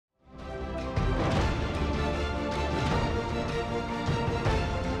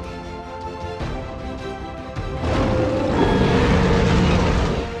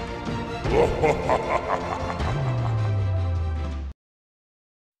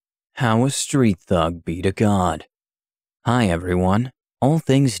How a street thug beat a god. Hi everyone, All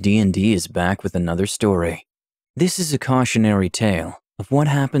Things D&D is back with another story. This is a cautionary tale of what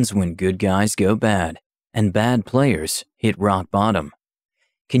happens when good guys go bad and bad players hit rock bottom.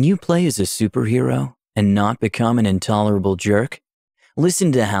 Can you play as a superhero and not become an intolerable jerk?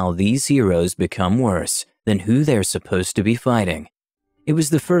 Listen to how these heroes become worse than who they're supposed to be fighting. It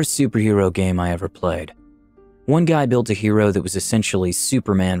was the first superhero game I ever played. One guy built a hero that was essentially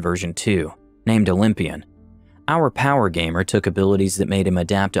Superman version 2, named Olympian. Our power gamer took abilities that made him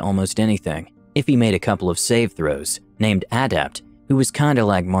adapt to almost anything, if he made a couple of save throws, named Adept, who was kinda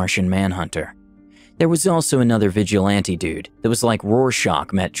like Martian Manhunter. There was also another vigilante dude that was like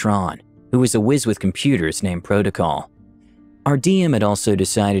Rorschach met Tron, who was a whiz with computers named Protocol. Our DM had also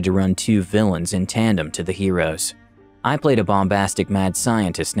decided to run two villains in tandem to the heroes. I played a bombastic mad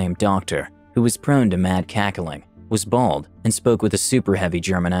scientist named Doctor, who was prone to mad cackling, was bald, and spoke with a super heavy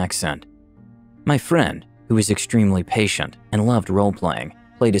German accent. My friend, who was extremely patient and loved role-playing,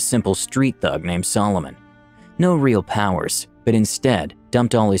 played a simple street thug named Solomon. No real powers, but instead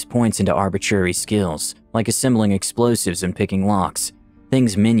dumped all his points into arbitrary skills, like assembling explosives and picking locks,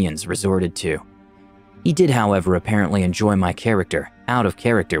 things minions resorted to. He did, however, apparently enjoy my character, out of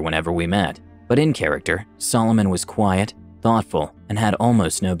character whenever we met, but in character, Solomon was quiet, thoughtful, and had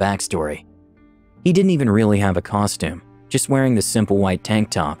almost no backstory. He didn't even really have a costume, just wearing the simple white tank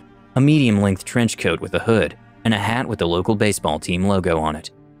top, a medium-length trench coat with a hood, and a hat with the local baseball team logo on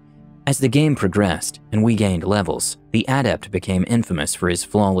it. As the game progressed and we gained levels, the Adept became infamous for his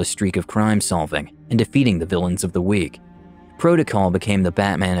flawless streak of crime solving and defeating the villains of the week. Protocol became the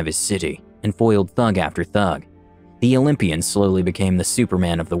Batman of his city and foiled thug after thug. The Olympian slowly became the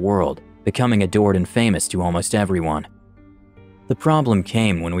Superman of the world, becoming adored and famous to almost everyone. The problem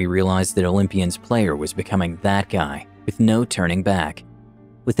came when we realized that Olympian's player was becoming that guy, with no turning back.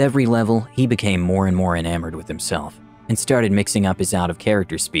 With every level, he became more and more enamored with himself, and started mixing up his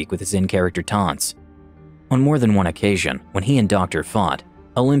out-of-character speak with his in-character taunts. On more than one occasion, when he and Doctor fought,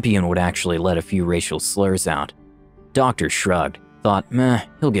 Olympian would actually let a few racial slurs out. Doctor shrugged, thought, meh,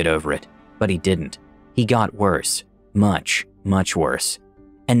 he'll get over it, but he didn't. He got worse, much, much worse.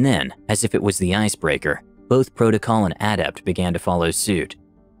 And then, as if it was the icebreaker, both Protocol and Adept began to follow suit.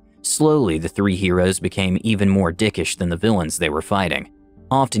 Slowly, the three heroes became even more dickish than the villains they were fighting,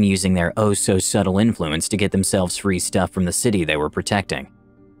 often using their oh-so-subtle influence to get themselves free stuff from the city they were protecting.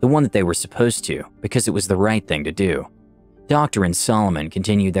 The one that they were supposed to, because it was the right thing to do. Doctor and Solomon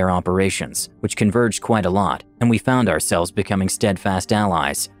continued their operations, which converged quite a lot, and we found ourselves becoming steadfast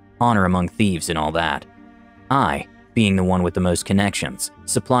allies, honor among thieves and all that. I, being the one with the most connections,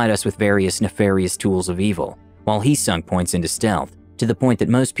 supplied us with various nefarious tools of evil, while he sunk points into stealth, to the point that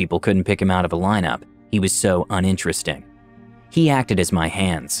most people couldn't pick him out of a lineup. He was so uninteresting. He acted as my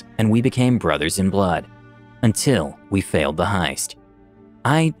hands, and we became brothers in blood, until we failed the heist.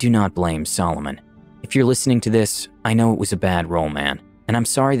 I do not blame Solomon. If you're listening to this, I know it was a bad role, man, and I'm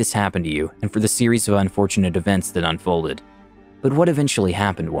sorry this happened to you and for the series of unfortunate events that unfolded. But what eventually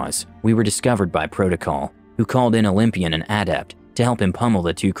happened was, we were discovered by Protocol, who called in Olympian and Adept to help him pummel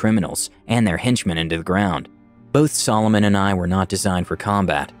the two criminals and their henchmen into the ground. Both Solomon and I were not designed for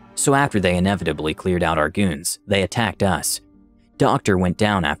combat, so after they inevitably cleared out our goons, they attacked us. Doctor went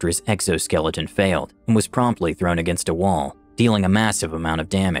down after his exoskeleton failed and was promptly thrown against a wall, dealing a massive amount of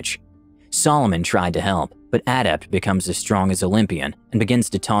damage. Solomon tried to help, but Adept becomes as strong as Olympian and begins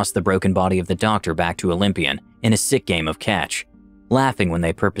to toss the broken body of the Doctor back to Olympian in a sick game of catch, laughing when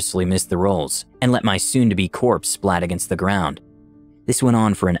they purposely missed the rolls and let my soon-to-be corpse splat against the ground. This went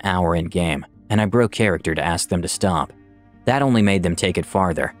on for an hour in-game, and I broke character to ask them to stop. That only made them take it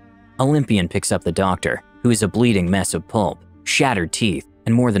farther. Olympian picks up the Doctor, who is a bleeding mess of pulp, shattered teeth,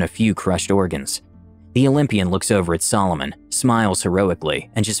 and more than a few crushed organs. The Olympian looks over at Solomon, smiles heroically,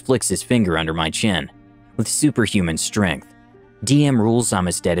 and just flicks his finger under my chin. With superhuman strength, DM rules I'm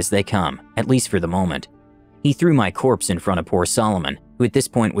as dead as they come, at least for the moment. He threw my corpse in front of poor Solomon, who at this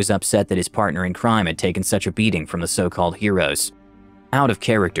point was upset that his partner in crime had taken such a beating from the so-called heroes. Out of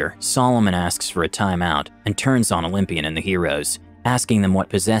character, Solomon asks for a timeout and turns on Olympian and the heroes, asking them what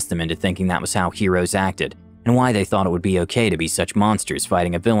possessed them into thinking that was how heroes acted, and why they thought it would be okay to be such monsters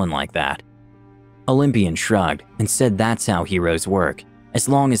fighting a villain like that. Olympian shrugged and said that's how heroes work. As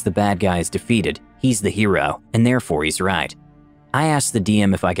long as the bad guy is defeated, he's the hero, and therefore he's right. I asked the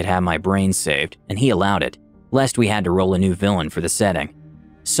DM if I could have my brain saved, and he allowed it, lest we had to roll a new villain for the setting.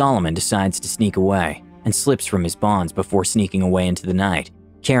 Solomon decides to sneak away, and slips from his bonds before sneaking away into the night,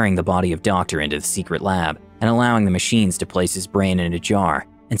 carrying the body of Doctor into the secret lab, and allowing the machines to place his brain in a jar,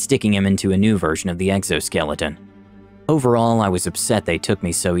 and sticking him into a new version of the exoskeleton. Overall, I was upset they took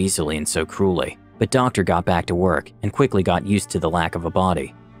me so easily and so cruelly, but Doctor got back to work and quickly got used to the lack of a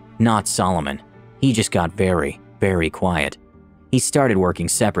body. Not Solomon. He just got very, very quiet. He started working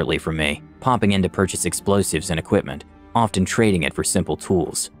separately from me, popping in to purchase explosives and equipment, often trading it for simple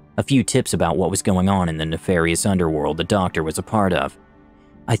tools. A few tips about what was going on in the nefarious underworld the Doctor was a part of.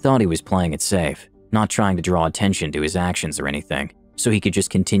 I thought he was playing it safe, not trying to draw attention to his actions or anything, so he could just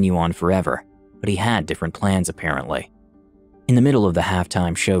continue on forever, but he had different plans apparently. In the middle of the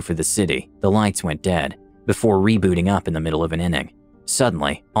halftime show for the city, the lights went dead, before rebooting up in the middle of an inning.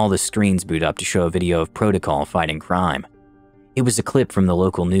 Suddenly, all the screens boot up to show a video of Protocol fighting crime. It was a clip from the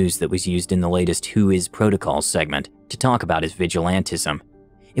local news that was used in the latest Who is Protocol segment to talk about his vigilantism.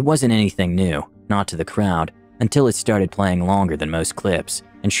 It wasn't anything new, not to the crowd, until it started playing longer than most clips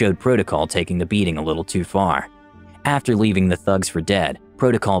and showed Protocol taking the beating a little too far. After leaving the thugs for dead,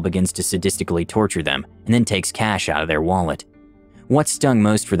 Protocol begins to sadistically torture them and then takes cash out of their wallet. What stung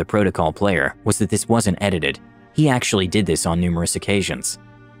most for the Protocol player was that this wasn't edited. He actually did this on numerous occasions.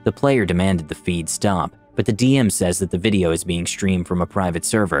 The player demanded the feed stop, but the DM says that the video is being streamed from a private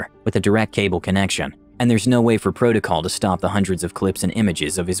server with a direct cable connection, and there's no way for Protocol to stop the hundreds of clips and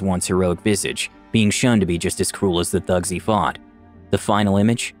images of his once heroic visage being shown to be just as cruel as the thugs he fought. The final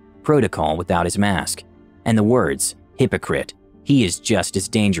image? Protocol without his mask. And the words, hypocrite, he is just as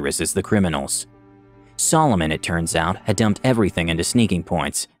dangerous as the criminals. Solomon, it turns out, had dumped everything into sneaking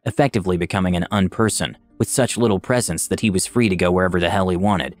points, effectively becoming an unperson, with such little presence that he was free to go wherever the hell he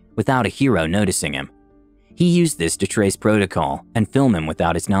wanted, without a hero noticing him. He used this to trace Protocol and film him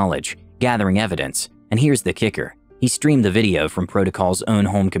without his knowledge, gathering evidence, and here's the kicker. He streamed the video from Protocol's own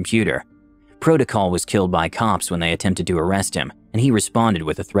home computer. Protocol was killed by cops when they attempted to arrest him, and he responded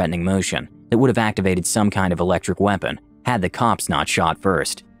with a threatening motion that would have activated some kind of electric weapon had the cops not shot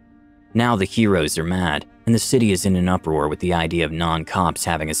first. Now the heroes are mad, and the city is in an uproar with the idea of non-cops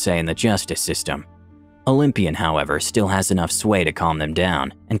having a say in the justice system. Olympian, however, still has enough sway to calm them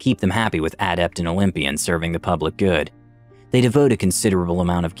down and keep them happy with Adept and Olympian serving the public good. They devote a considerable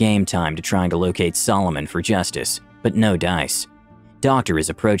amount of game time to trying to locate Solomon for justice, but no dice. Doctor is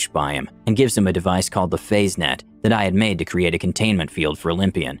approached by him and gives him a device called the Phase Net that I had made to create a containment field for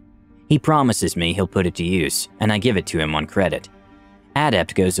Olympian. He promises me he'll put it to use, and I give it to him on credit.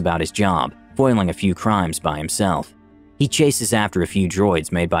 Adept goes about his job, foiling a few crimes by himself. He chases after a few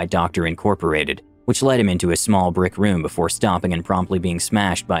droids made by Doctor Incorporated, which led him into a small brick room before stopping and promptly being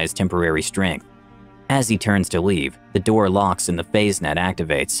smashed by his temporary strength. As he turns to leave, the door locks and the phase net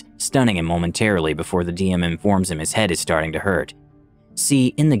activates, stunning him momentarily before the DM informs him his head is starting to hurt. See,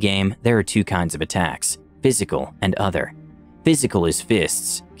 in the game, there are two kinds of attacks, physical and other. Physical is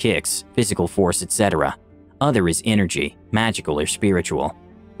fists, kicks, physical force, etc. Other is energy, magical or spiritual.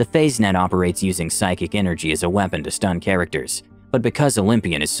 The phase net operates using psychic energy as a weapon to stun characters, but because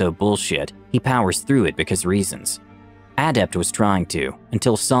Olympian is so bullshit, he powers through it because reasons. Adept was trying to,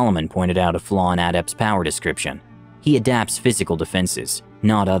 until Solomon pointed out a flaw in Adept's power description. He adapts physical defenses,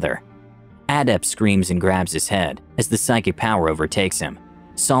 not other. Adept screams and grabs his head as the psychic power overtakes him.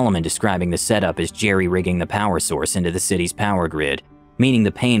 Solomon describing the setup as jerry-rigging the power source into the city's power grid, meaning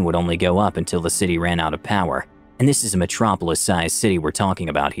the pain would only go up until the city ran out of power, and this is a metropolis-sized city we're talking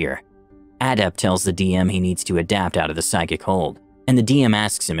about here. Adept tells the DM he needs to adapt out of the psychic hold, and the DM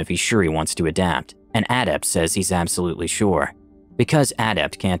asks him if he's sure he wants to adapt, and Adept says he's absolutely sure. Because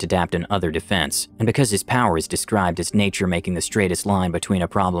Adept can't adapt an other defense, and because his power is described as nature making the straightest line between a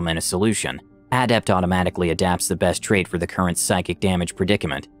problem and a solution, Adept automatically adapts the best trait for the current psychic damage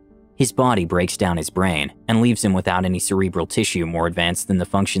predicament. His body breaks down his brain and leaves him without any cerebral tissue more advanced than the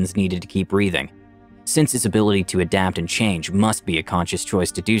functions needed to keep breathing. Since his ability to adapt and change must be a conscious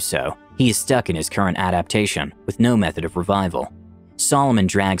choice to do so, he is stuck in his current adaptation with no method of revival. Solomon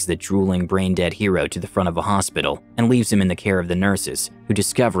drags the drooling, brain-dead hero to the front of a hospital and leaves him in the care of the nurses, who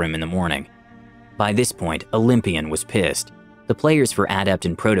discover him in the morning. By this point, Olympian was pissed. The players for Adept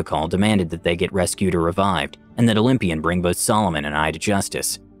and Protocol demanded that they get rescued or revived, and that Olympian bring both Solomon and I to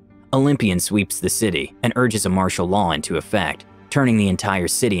justice. Olympian sweeps the city and urges a martial law into effect, turning the entire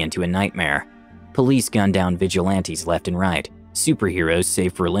city into a nightmare. Police gun down vigilantes left and right. Superheroes,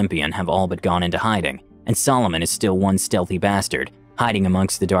 save for Olympian, have all but gone into hiding, and Solomon is still one stealthy bastard, hiding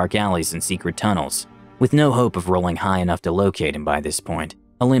amongst the dark alleys and secret tunnels. With no hope of rolling high enough to locate him by this point,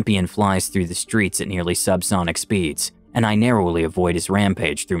 Olympian flies through the streets at nearly subsonic speeds, and I narrowly avoid his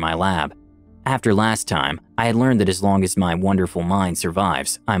rampage through my lab. After last time, I had learned that as long as my wonderful mind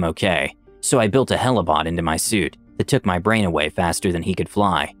survives, I'm okay, so I built a helibot into my suit that took my brain away faster than he could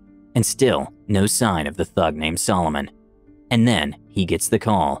fly. And still, no sign of the thug named Solomon. And then, he gets the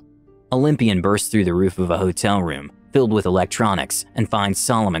call. Olympian bursts through the roof of a hotel room, filled with electronics, and finds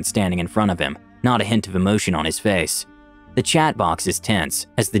Solomon standing in front of him, not a hint of emotion on his face. The chat box is tense,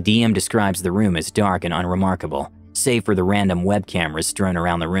 as the DM describes the room as dark and unremarkable, save for the random web cameras strewn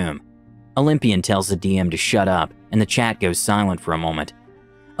around the room. Olympian tells the DM to shut up, and the chat goes silent for a moment.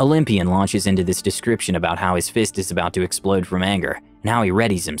 Olympian launches into this description about how his fist is about to explode from anger, and how he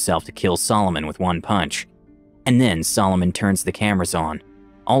readies himself to kill Solomon with one punch. And then Solomon turns the cameras on.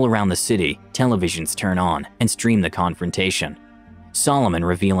 All around the city, televisions turn on and stream the confrontation. Solomon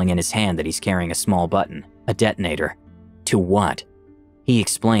revealing in his hand that he's carrying a small button, a detonator. To what? He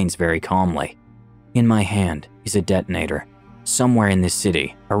explains very calmly. In my hand is a detonator. Somewhere in this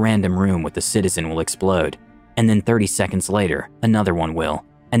city, a random room with a citizen will explode, and then 30 seconds later, another one will,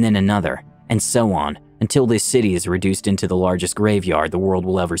 and then another, and so on, until this city is reduced into the largest graveyard the world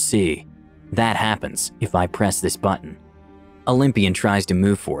will ever see. That happens if I press this button. Olympian tries to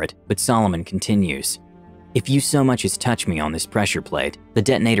move for it, but Solomon continues. If you so much as touch me on this pressure plate, the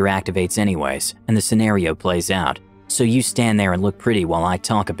detonator activates anyways, and the scenario plays out, so you stand there and look pretty while I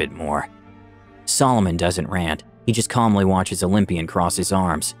talk a bit more. Solomon doesn't rant, he just calmly watches Olympian cross his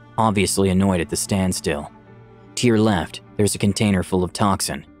arms, obviously annoyed at the standstill. To your left, there's a container full of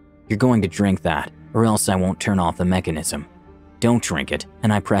toxin. You're going to drink that, or else I won't turn off the mechanism. Don't drink it,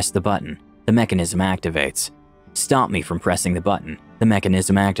 and I press the button. The mechanism activates. Stop me from pressing the button. The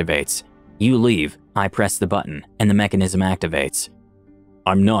mechanism activates. You leave, I press the button, and the mechanism activates.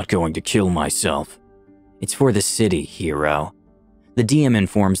 I'm not going to kill myself. It's for the city, hero. The DM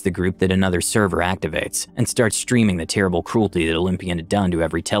informs the group that another server activates and starts streaming the terrible cruelty that Olympian had done to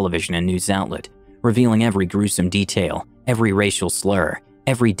every television and news outlet, revealing every gruesome detail, every racial slur,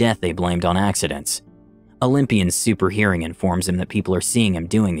 every death they blamed on accidents. Olympian's super hearing informs him that people are seeing him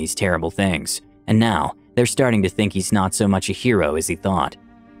doing these terrible things, and now they're starting to think he's not so much a hero as he thought.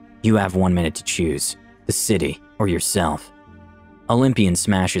 You have 1 minute to choose, the city or yourself. Olympian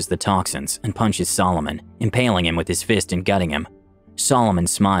smashes the toxins and punches Solomon, impaling him with his fist and gutting him. Solomon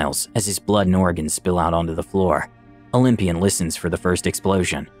smiles as his blood and organs spill out onto the floor. Olympian listens for the first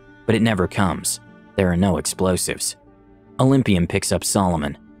explosion, but it never comes. There are no explosives. Olympian picks up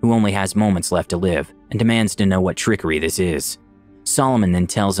Solomon, who only has moments left to live, and demands to know what trickery this is. Solomon then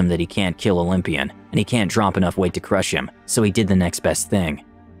tells him that he can't kill Olympian, and he can't drop enough weight to crush him, so he did the next best thing.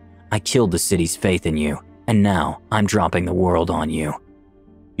 I killed the city's faith in you, and now I'm dropping the world on you.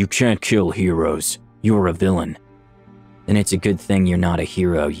 You can't kill heroes. You're a villain. Then it's a good thing you're not a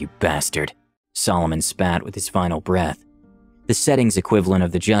hero, you bastard. Solomon spat with his final breath. The setting's equivalent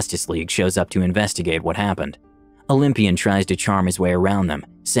of the Justice League shows up to investigate what happened. Olympian tries to charm his way around them,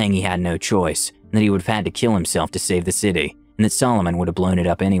 saying he had no choice, and that he would have had to kill himself to save the city, and that Solomon would have blown it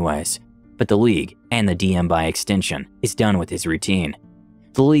up anyways. But the League, and the DM by extension, is done with his routine.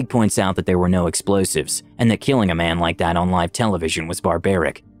 The League points out that there were no explosives, and that killing a man like that on live television was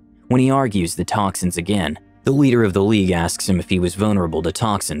barbaric. When he argues the toxins again, the leader of the League asks him if he was vulnerable to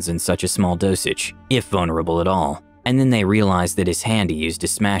toxins in such a small dosage, if vulnerable at all. And then they realize that his hand he used to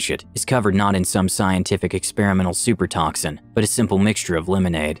smash it is covered not in some scientific experimental super toxin, but a simple mixture of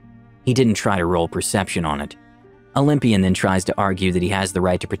lemonade. He didn't try to roll perception on it. Olympian then tries to argue that he has the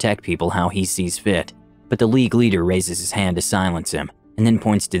right to protect people how he sees fit, but the League leader raises his hand to silence him, and then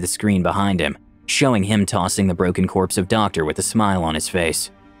points to the screen behind him, showing him tossing the broken corpse of Doctor with a smile on his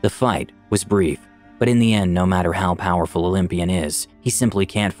face. The fight was brief, but in the end, no matter how powerful Olympian is, he simply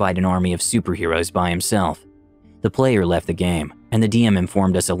can't fight an army of superheroes by himself. The player left the game, and the DM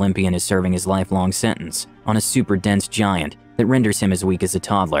informed us Olympian is serving his lifelong sentence on a super dense giant that renders him as weak as a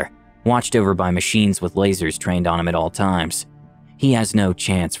toddler, watched over by machines with lasers trained on him at all times. He has no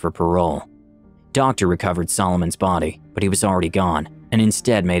chance for parole. Doctor recovered Solomon's body, but he was already gone, and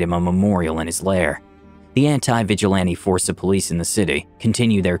instead made him a memorial in his lair. The anti-vigilante force of police in the city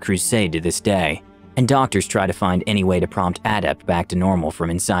continue their crusade to this day, and doctors try to find any way to prompt Adept back to normal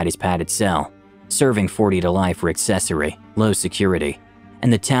from inside his padded cell, serving 40 to life for accessory, low security,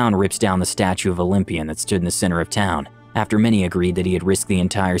 and the town rips down the statue of Olympian that stood in the center of town, after many agreed that he had risked the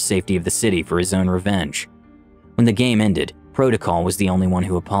entire safety of the city for his own revenge. When the game ended, Protocol was the only one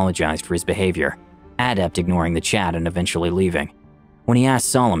who apologized for his behavior, Adept ignoring the chat and eventually leaving. When he asked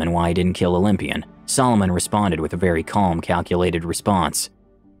Solomon why he didn't kill Olympian, Solomon responded with a very calm, calculated response.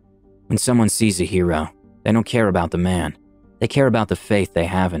 When someone sees a hero, they don't care about the man. They care about the faith they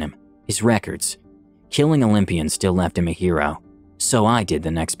have in him, his records. Killing Olympian still left him a hero, so I did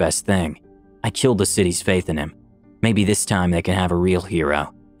the next best thing. I killed the city's faith in him. Maybe this time they can have a real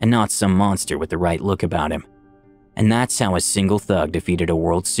hero, and not some monster with the right look about him. And that's how a single thug defeated a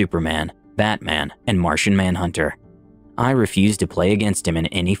world Superman, Batman, and Martian Manhunter. I refuse to play against him in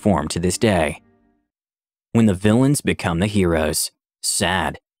any form to this day. when the villains become the heroes.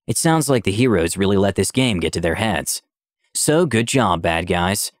 Sad. It sounds like the heroes really let this game get to their heads. So good job, bad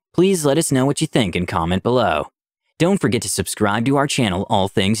guys. Please let us know what you think and comment below. Don't forget to subscribe to our channel, All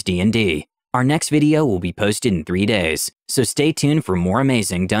Things D&D. Our next video will be posted in 3 days, so stay tuned for more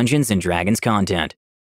amazing Dungeons & Dragons content.